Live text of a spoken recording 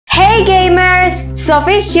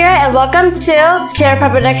Sophie here and welcome to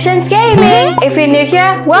Cherpa Productions Gaming. If you're new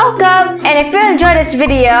here, welcome. And if you enjoyed this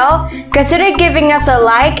video, consider giving us a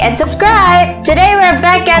like and subscribe. Today we're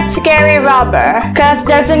back at Scary Robber because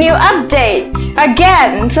there's a new update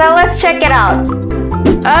again. So let's check it out.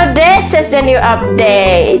 Oh, this is the new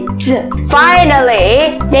update.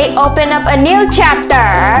 Finally, they open up a new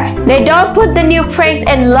chapter. They don't put the new pranks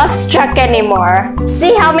in Love Struck anymore.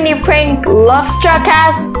 See how many pranks Love Struck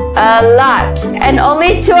has? A lot. And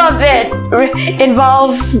only 2 of it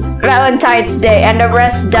involves Valentine's Day and the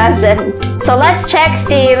rest doesn't. So let's check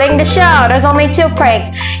stealing the show. There's only 2 pranks.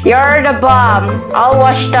 You're the bomb. All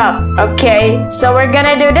washed up. Okay, so we're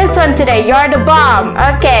gonna do this one today. You're the bomb.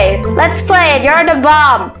 Okay, let's play it. You're the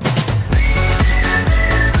bomb.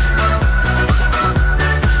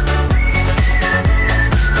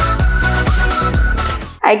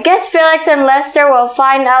 I guess Felix and Lester will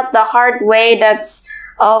find out the hard way that's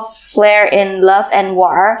all flair in love and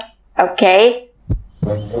war. Okay.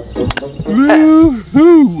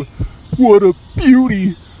 Woohoo! What a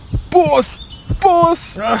beauty! Boss!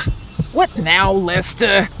 Boss! What now,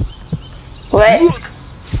 Lester? What? Look!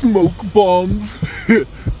 Smoke bombs!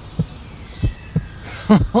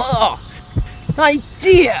 Oh,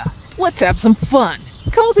 idea! Let's have some fun.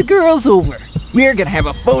 Call the girls over. We're gonna have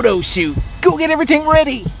a photo shoot. Go get everything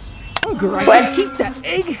ready. Great. What?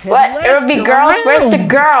 What? It would be girls? Where's the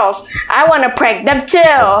girls? I want to prank them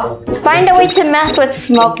too. Find a way to mess with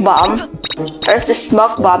smoke bomb. Where's the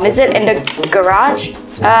smoke bomb? Is it in the garage?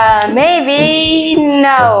 Maybe.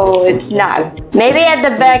 No, it's not. Maybe at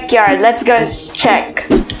the backyard. Let's go check.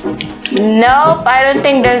 Nope, I don't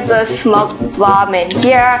think there's a smoke bomb in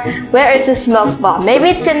here. Where is the smoke bomb? Maybe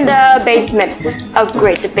it's in the basement. Oh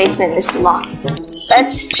great, the basement is locked.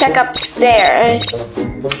 Let's check upstairs.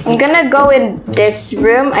 I'm gonna go in this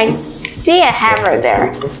room. I see a hammer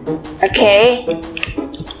there. Okay.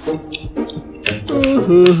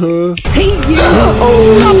 Hey you!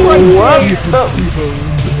 Stop right there!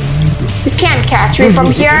 You can't catch me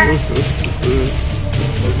from here.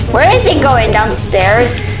 Where is he going?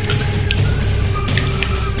 Downstairs?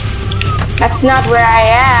 That's not where I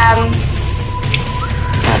am.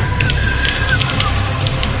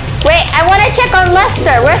 Wait, I want to check on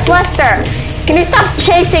Lester. Where's Lester? Can you stop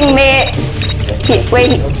chasing me?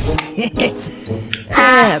 Wait.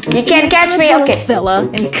 You can't catch me. Okay. Fella,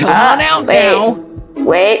 and come on out now.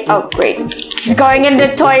 Wait. Oh, great. He's going in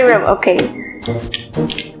the toy room. Okay.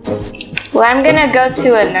 Well, I'm gonna go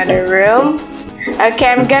to another room. Okay,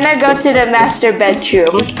 I'm gonna go to the master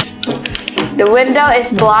bedroom. The window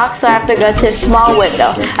is blocked, so I have to go to the small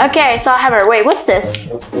window. Okay, I saw a hammer. Wait, what's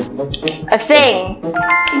this? A thing.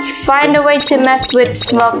 Find a way to mess with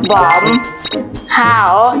smoke bomb.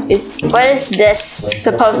 How? What is this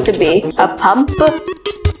supposed to be? A pump?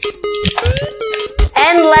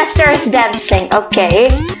 And Lester is dancing. Okay.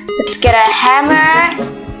 Let's get a hammer.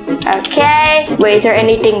 Okay. Wait, is there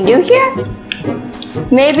anything new here?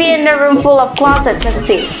 Maybe in the room full of closets. Let's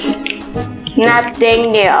see.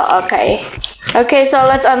 Nothing new. Okay. Okay, so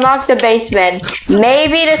let's unlock the basement.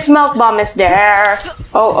 Maybe the smoke bomb is there.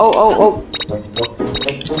 Oh.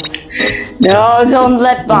 No, don't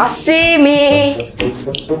let boss see me.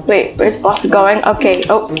 Wait, where's boss going? Okay,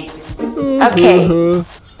 Okay.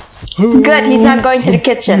 Good, he's not going to the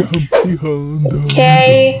kitchen.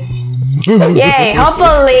 Okay. Yay,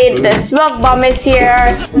 hopefully the smoke bomb is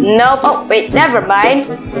here. Nope. Oh, wait, never mind.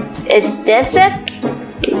 Is this it?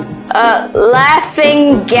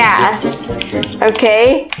 Laughing gas.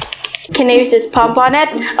 Okay. Can I use this pump on it?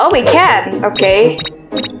 Oh, we can. Okay.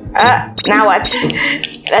 Now what?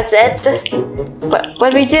 That's it?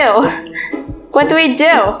 What do we do? What do we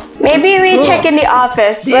do? Maybe we check in the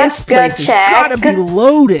office. Let's go check. Gotta be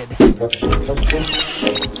loaded.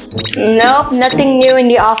 Nope, nothing new in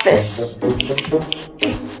the office.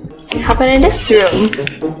 How about in this room?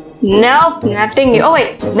 Nope, nothing new. Oh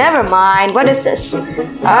wait, never mind. What is this?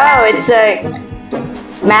 Oh, it's a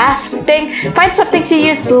mask thing. Find something to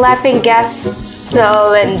use the laughing gas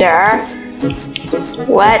cylinder.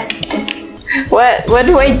 What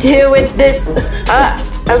do I do with this?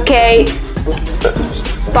 Okay.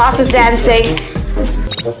 Boss is dancing.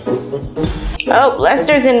 Oh,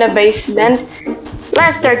 Lester's in the basement.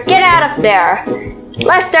 Lester, get out of there.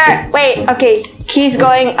 Lester, wait, okay. He's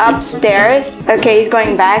going upstairs. Okay, he's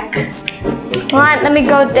going back. Come on, let me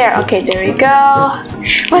go there. Okay, there we go.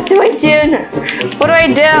 What do I do? What do I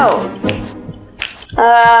do?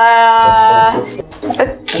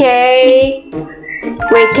 Okay.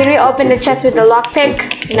 Wait, can we open the chest with the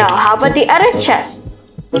lockpick? No, how about the other chest?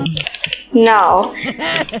 No.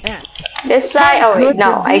 This side? Oh wait,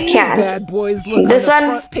 no, I can't. Bad boys look This on the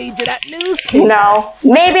one? front page of that newspaper. No.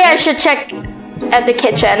 Maybe I should check at the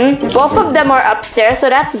kitchen. Both of them are upstairs, so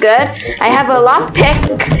that's good. I have a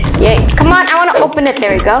lockpick. Yay. Come on, I want to open it.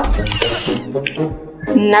 There we go.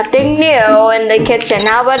 Nothing new in the kitchen.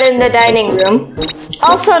 How about in the dining room?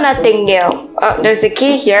 Also nothing new. Oh, there's a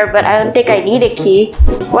key here, but I don't think I need a key.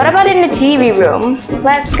 What about in the TV room?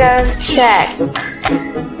 Let's go check.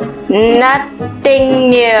 Nothing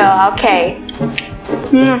new. Okay.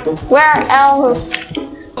 Where else?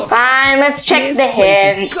 Fine, let's check the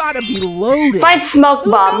hints. Gotta be loaded. Find smoke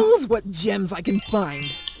Who bomb. knows what gems I can find?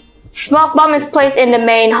 Smoke bomb is placed in the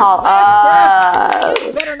main hall.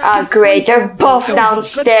 Great. They're both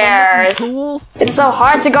downstairs. It's so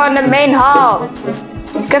hard to go in the main hall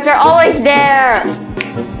because they're always there.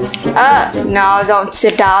 No, don't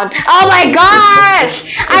sit down. Oh my gosh!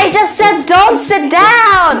 I just said don't sit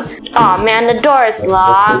down! Oh man, the door is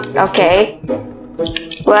locked. Okay.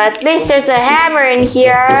 Well, at least there's a hammer in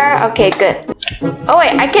here. Okay, good. Oh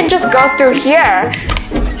wait, I can just go through here.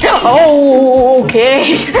 Oh,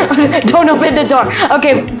 okay. Don't open the door.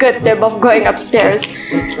 Okay, good. They're both going upstairs.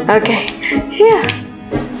 Okay. Phew.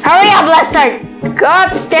 Hurry up, Lester! Go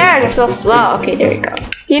upstairs. You're so slow. Okay, there you go.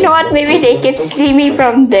 You know what? Maybe they can see me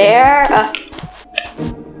from there.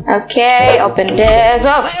 Okay, open this.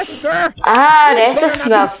 Oh. Lester! There's a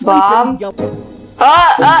smoke bomb.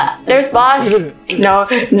 There's boss. No.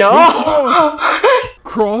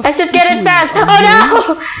 Cross. I should get it fast. Oh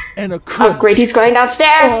no! And a Oh crunch. great, he's going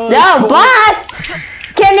downstairs. No, boss!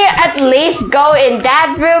 Can you at least go in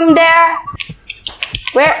that room there?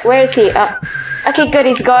 Where is he? Okay, good.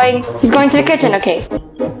 He's going to the kitchen. Okay.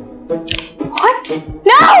 What?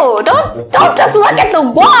 No! Don't just look at the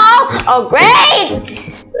wall. Oh great!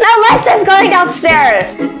 Now Lester's going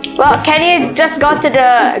downstairs. Well, can you just go to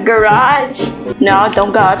the garage? No,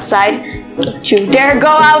 don't go outside. Don't you dare go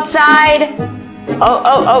outside.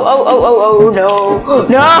 Oh,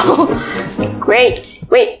 no. Great.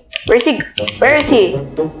 Wait, where is he?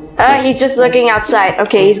 He's just looking outside.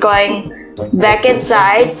 Okay, he's going back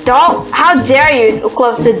inside. How dare you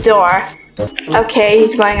close the door? Okay,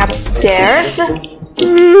 he's going upstairs.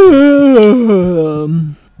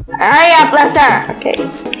 Hurry up, Lester.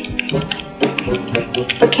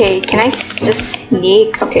 Okay, can I just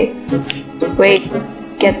sneak? Okay, wait,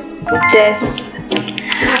 get this.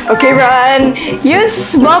 Okay, run. Use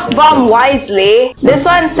smoke bomb wisely. This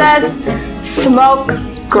one says smoke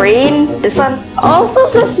green. This one also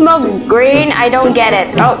says smoke green. I don't get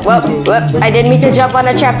it. Oh, whoops. I didn't mean to jump on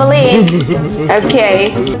a trampoline.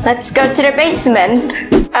 Okay, let's go to the basement.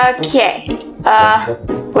 Okay.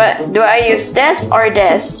 What do I use, this or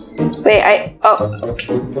this? Wait, okay.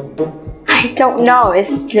 I don't know.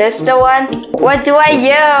 Is this the one? What do I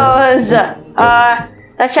use?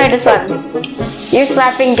 Let's try this one. Use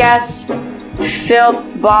laughing gas. Fill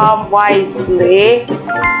bomb wisely.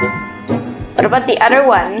 What about the other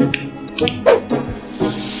one?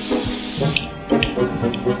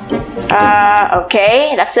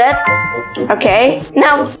 Okay, that's it. Okay,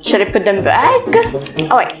 now should I put them back?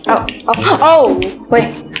 Oh wait, oh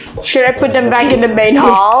wait. Should I put them back in the main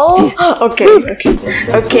hall?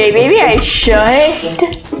 Okay, maybe I should.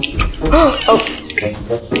 Okay.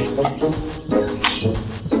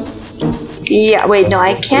 Yeah, wait, no,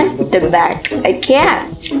 I can't put them back. I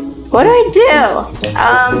can't. What do I do?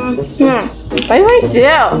 What do I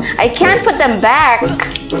do? I can't put them back.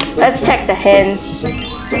 Let's check the hints.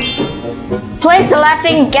 Place a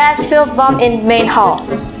laughing gas-filled bomb in main hall.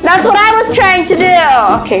 That's what I was trying to do.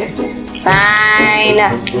 Okay, fine.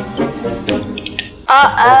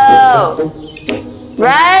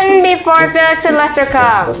 Run before Felix and Lester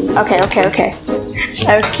come. Okay. Okay,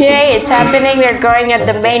 it's happening. They're going at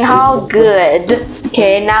the main hall. Good.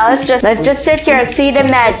 Okay, now let's just sit here and see the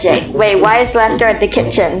magic. Wait, why is Lester at the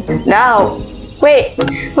kitchen? No. Wait.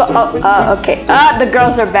 Okay. The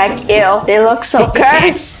girls are back ill. They look so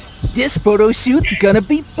cursed. This photo shoot's gonna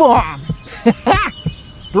be bomb.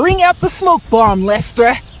 Bring out the smoke bomb,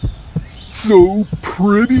 Lester. So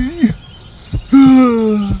pretty.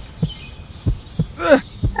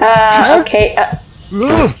 Okay.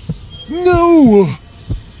 No.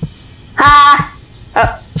 How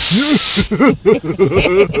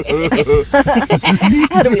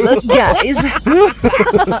do we look, guys?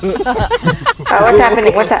 What's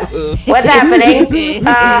happening? What's happening?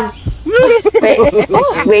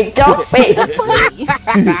 Wait, don't wait.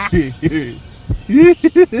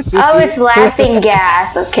 Oh, it's laughing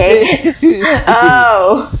gas. Okay.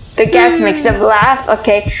 Oh, the gas makes them laugh.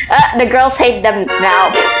 Okay. The girls hate them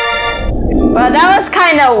now. Well, that was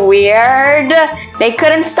kind of weird. They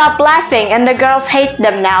couldn't stop laughing and the girls hate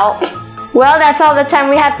them now. Well, that's all the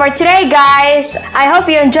time we have for today, guys. I hope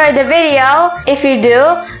you enjoyed the video. If you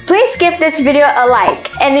do, please give this video a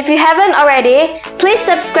like. And if you haven't already, please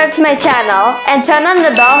subscribe to my channel and turn on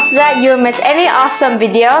the bell so that you miss any awesome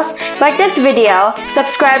videos like this video.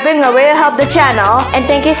 Subscribing will really help the channel. And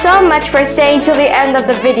thank you so much for staying till the end of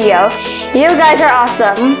the video. You guys are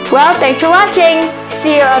awesome. Well, thanks for watching.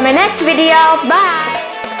 See you on my next video. Bye!